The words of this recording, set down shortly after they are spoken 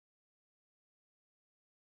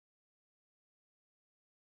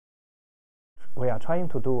we are trying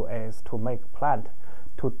to do is to make plant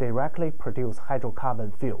to directly produce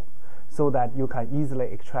hydrocarbon fuel, so that you can easily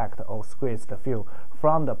extract or squeeze the fuel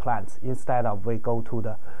from the plants instead of we go to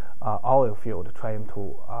the oil field trying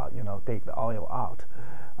to dig the oil out.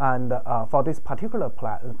 And for this particular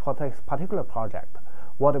project,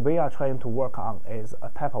 what we are trying to work on is a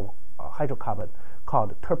type of hydrocarbon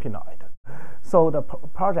called terpenoid. So the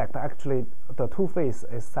project actually, the two phases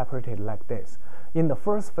is separated like this. In the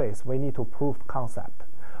first phase, we need to prove concept.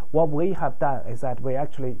 What we have done is that we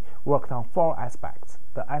actually worked on 4 aspects.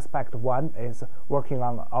 The aspect 1 is working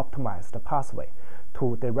on optimized pathway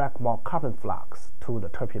to direct more carbon flux to the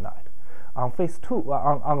terpenoid. On phase 2,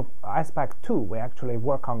 on aspect 2, we actually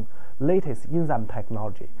work on latest enzyme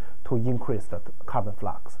technology to increase the carbon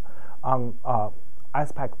flux. On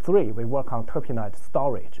aspect 3, we work on terpenoid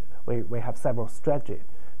storage. We have several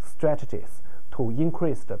strategies to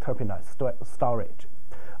increase the terpenoid storage.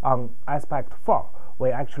 On aspect 4, we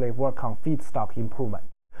actually work on feedstock improvement.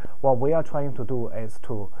 What we are trying to do is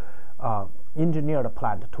to engineer the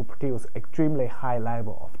plant to produce extremely high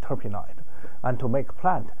level of terpenoid and to make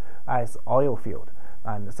plant as oil field,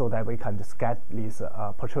 and so that we can just get this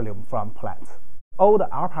petroleum from plants. All the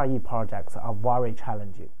ARPA-E projects are very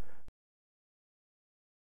challenging.